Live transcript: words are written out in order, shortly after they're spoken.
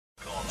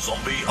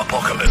Zombie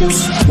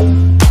apocalypse.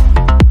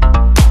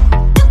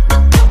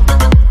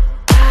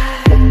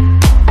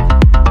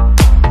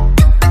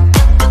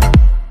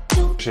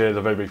 Here,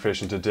 the very big fish,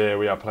 and today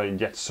we are playing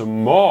yet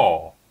some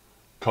more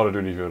Call of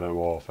Duty Modern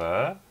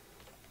Warfare.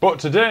 But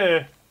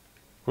today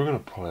we're gonna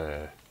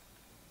play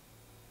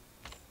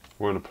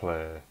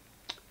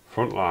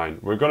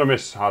Frontline. We're gonna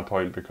miss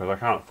Hardpoint because I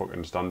can't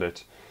fucking stand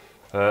it.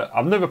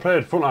 I've never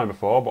played Frontline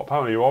before, but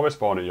apparently you always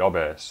spawn at your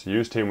base.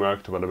 Use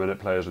teamwork to eliminate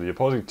players of the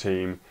opposing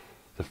team.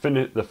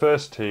 The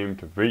first team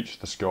to reach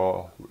the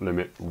score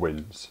limit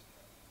wins.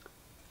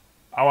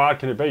 How hard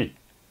can it be?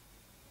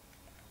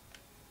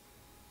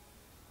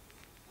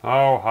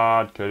 How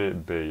hard can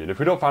it be? And if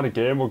we don't find a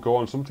game, we'll go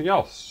on something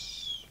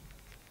else.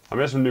 I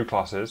made some new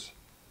classes.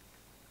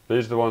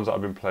 These are the ones that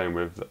I've been playing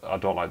with. I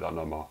don't like that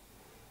no more.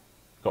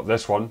 Got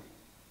this one,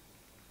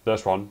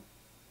 this one,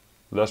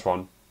 this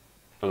one,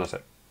 and that's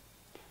it.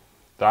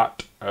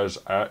 That is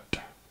it.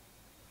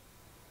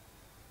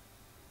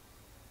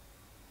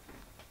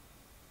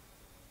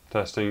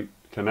 Testing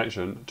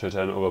connection to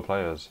 10 other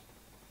players.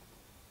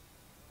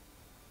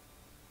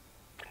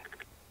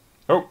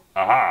 Oh,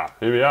 aha,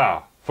 here we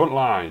are.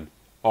 Frontline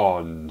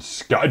on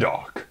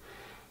Skydock.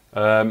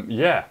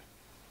 Yeah.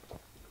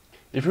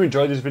 If you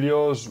enjoy these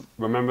videos,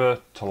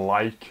 remember to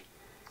like.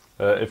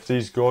 If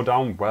these go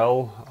down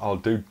well, I'll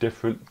do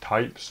different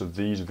types of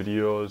these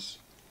videos.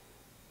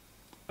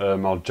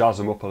 I'll jazz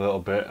them up a little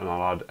bit and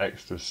I'll add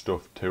extra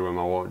stuff to them.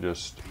 I won't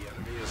just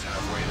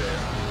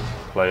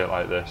play it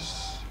like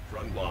this.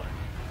 Frontline.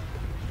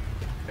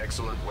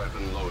 Excellent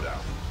weapon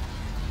loadout.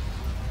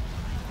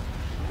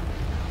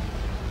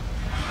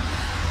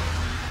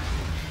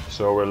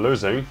 So we're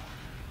losing.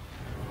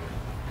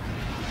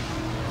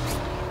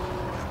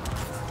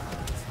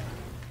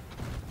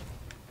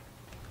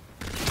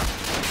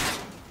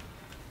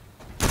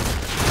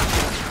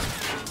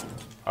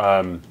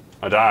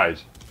 I died.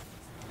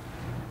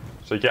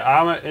 So you get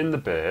armor in the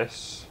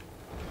base.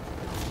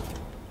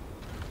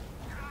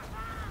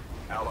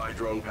 Allied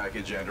drone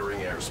package entering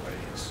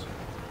airspace.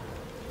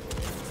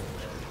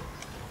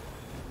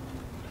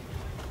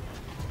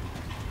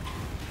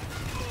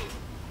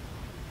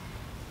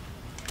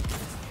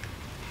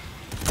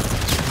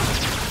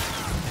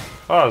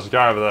 Oh, there's a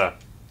guy over there.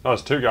 Oh,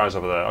 there's two guys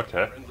over there.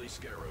 Okay. Friendly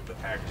scarab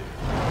active.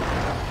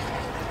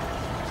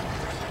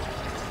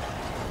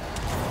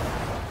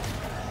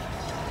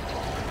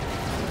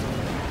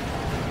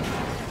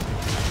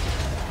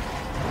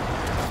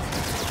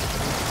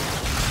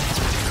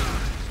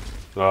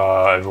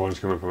 Everyone's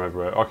coming from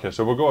everywhere. Okay,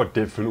 so we'll go a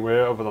different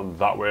way other than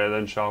that way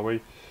then, shall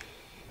we?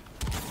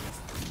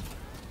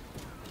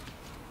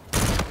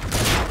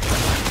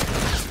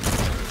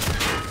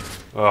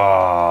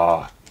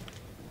 Ah.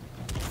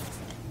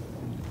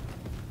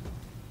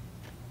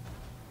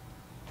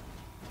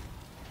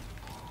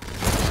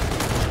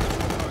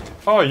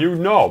 Oh, you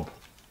knob!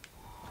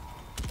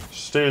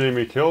 Stealing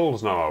me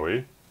kills now, are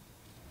we?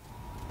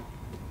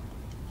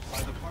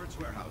 By the parts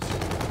warehouse.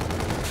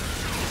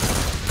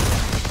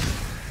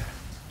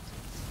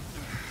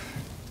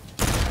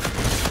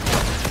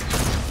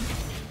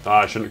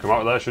 Ah, I shouldn't come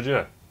out there, should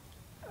you?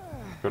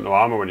 You've got no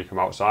armor when you come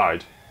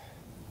outside.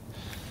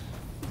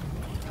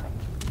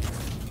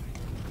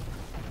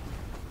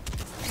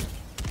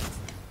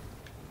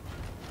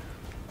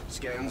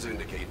 Scans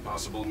indicate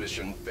possible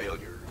mission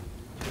failure.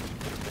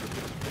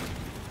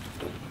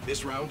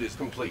 This round is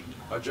complete.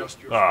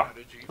 Adjust your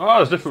strategy. Oh,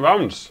 there's different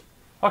rounds.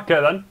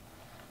 Okay then.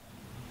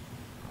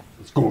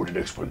 Let's go to the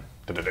next one.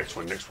 To the next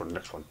one, next one,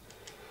 next one.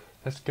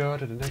 Let's go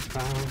to the next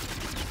round.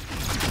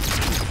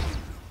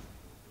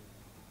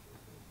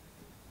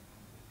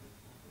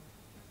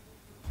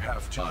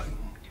 Half time.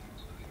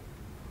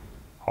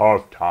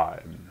 Half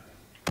time.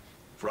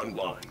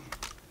 Frontline.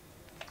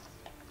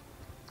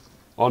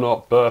 Oh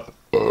no, burp.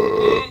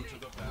 To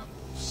the battle.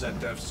 Set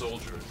def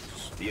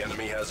soldiers. The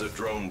enemy has a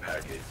drone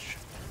package.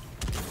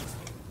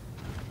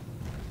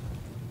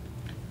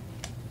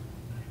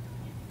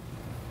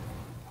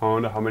 I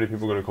wonder how many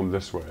people are going to come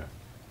this way.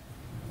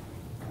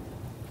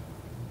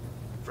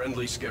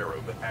 Friendly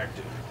scarab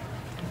active.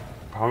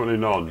 Apparently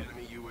none.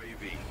 Enemy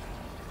UAV.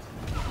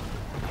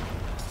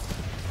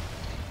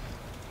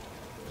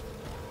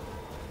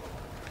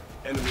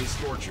 Enemy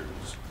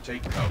scorchers.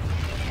 Take cover.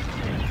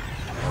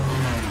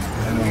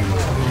 Enemy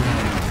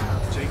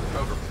take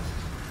cover.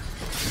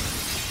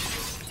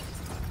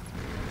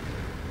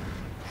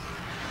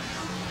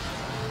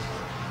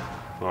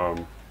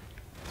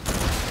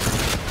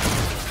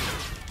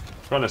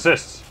 Got an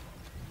assist.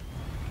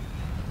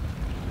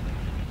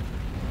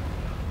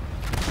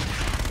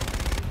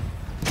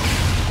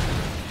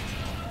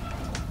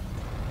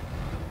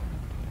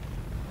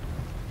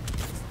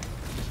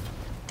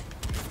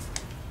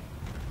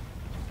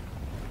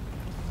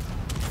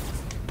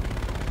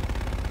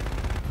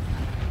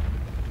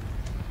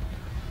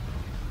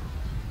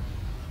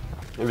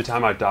 Every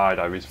time I died,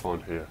 I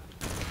respawned here.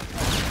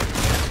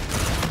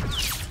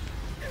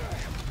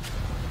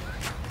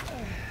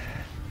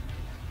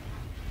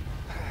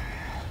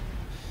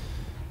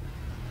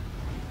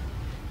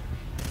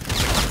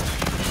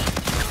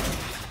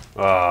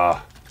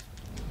 Ah.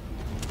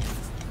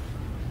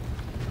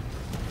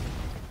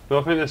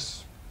 Don't think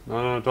this...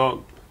 No,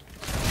 don't...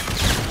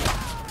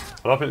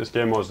 I don't think this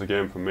game was the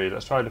game for me.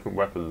 Let's try a different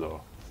weapon though.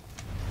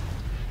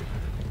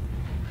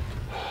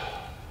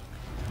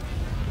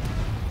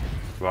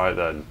 Right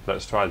then,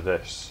 let's try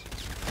this.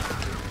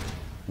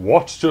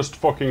 What just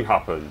fucking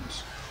happened?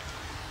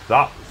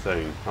 That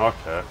thing,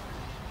 okay.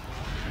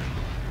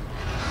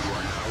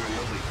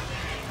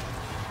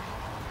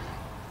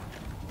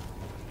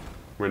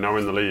 We're now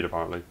in the lead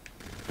apparently.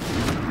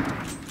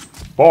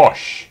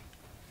 Bosh!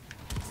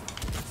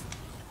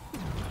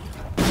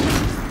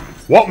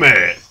 What,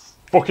 mate?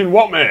 Fucking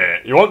what,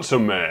 mate? You want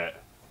some, mate?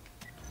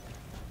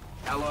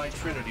 Allied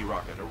Trinity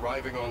rocket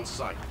arriving on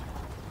site.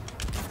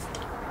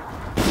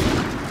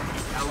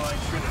 Allied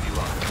Trinity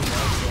rocket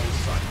arriving on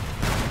site.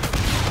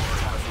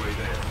 Halfway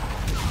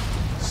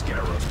there.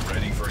 Scarab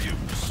ready for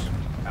use.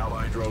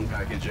 Allied drone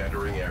package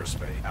entering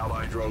airspace.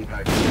 Allied drone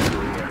package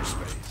entering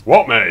airspace.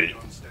 What, mate?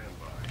 On standby.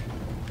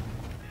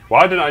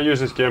 Why didn't I use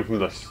this game from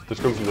this? This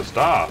comes from the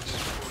start.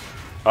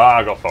 Ah,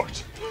 I got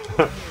fucked.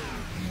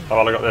 How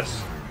well I got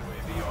this?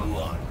 UAV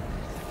online.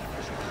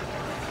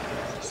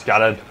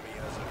 Scattered.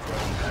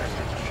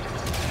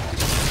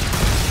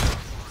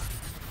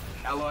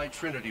 Allied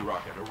Trinity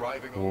rocket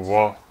arriving on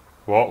What?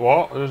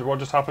 What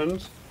just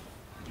happened?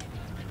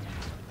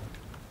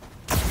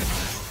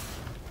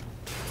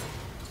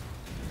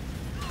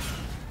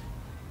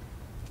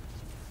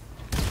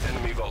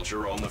 enemy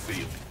vulture on the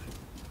field.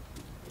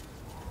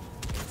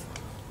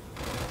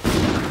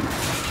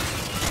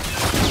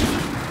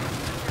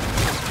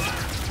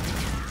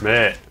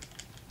 Mate.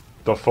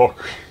 The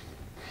fuck?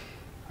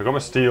 I got my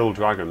steel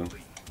dragon.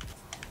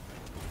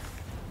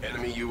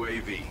 Enemy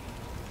UAV.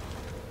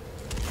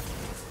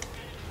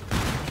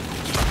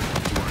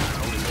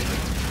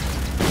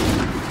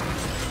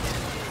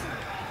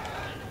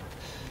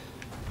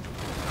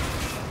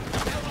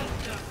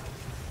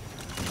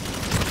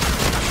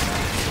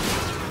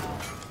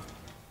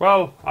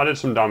 Well, I did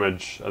some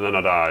damage and then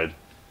I died.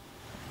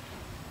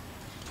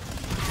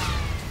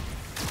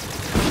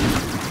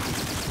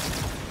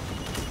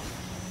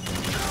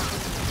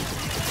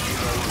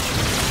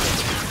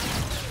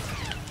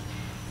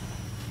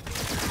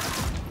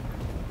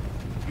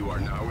 You are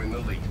now in the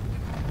lead.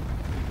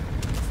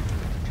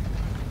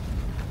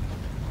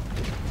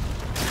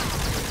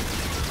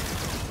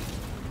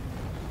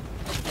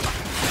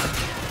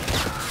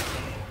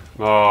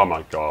 Oh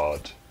my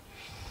god.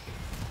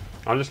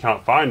 I just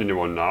can't find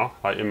anyone now,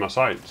 like in my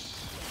sights.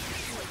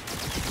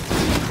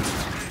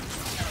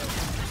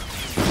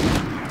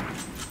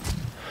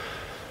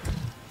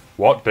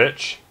 What,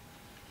 bitch?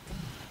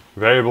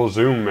 Variable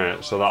zoom,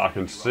 mate, so that I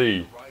can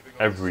see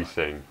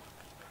everything.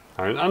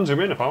 And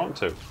zoom in if I want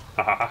to.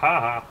 Ha ha ha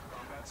ha.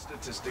 Combat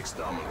statistics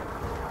dominant.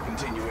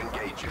 Continue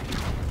engaging.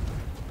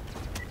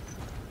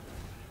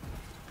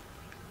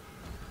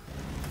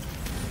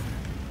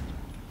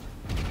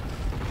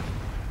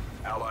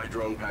 Allied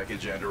drone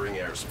package entering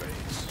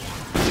airspace.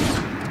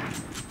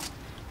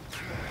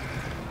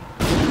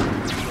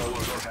 No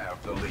longer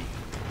have the lead.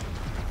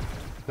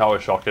 That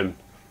was shocking.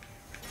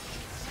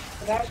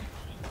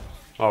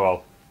 Oh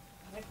well.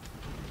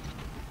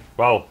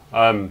 Well,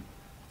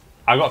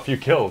 I got a few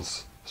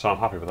kills, so I'm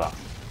happy with that.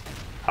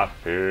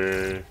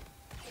 Happy.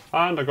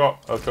 And I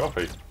got a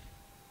trophy.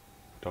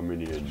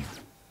 Dominion.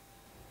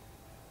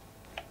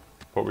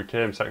 But we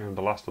came second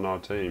to last on our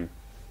team.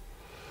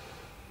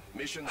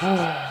 Mission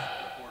success.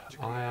 Report to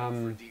I command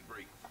am- for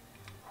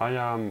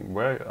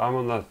debrief. I'm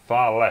on the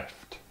far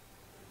left.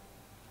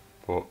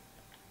 But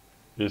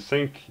you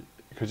think,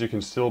 because you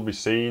can still be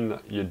seen,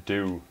 that you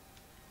do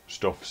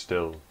stuff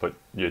still, but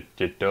you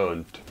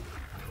don't.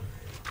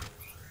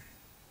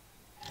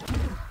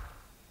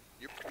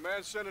 Your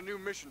command sent a new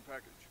mission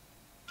package.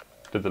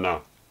 Did they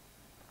now?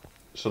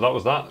 So that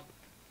was that.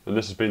 And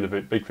this has been the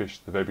Big Fish,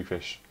 the Very Big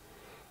Fish.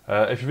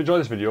 If you've enjoyed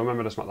this video,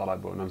 remember to smack that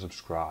like button and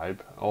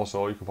subscribe.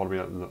 Also, you can follow me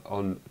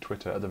on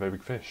Twitter at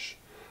TheVeryBigFish.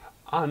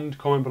 And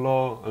comment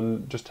below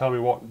and just tell me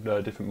what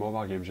different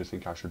mobile games you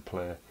think I should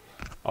play.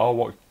 Or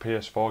what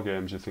PS4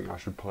 games you think I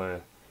should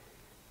play.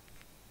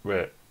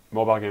 Wait,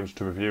 mobile games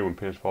to review and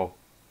PS4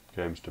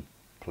 games to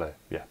play.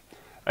 Yeah.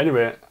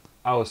 Anyway,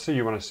 I'll see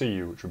you when I see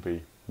you, which will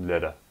be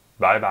later.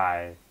 Bye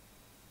bye.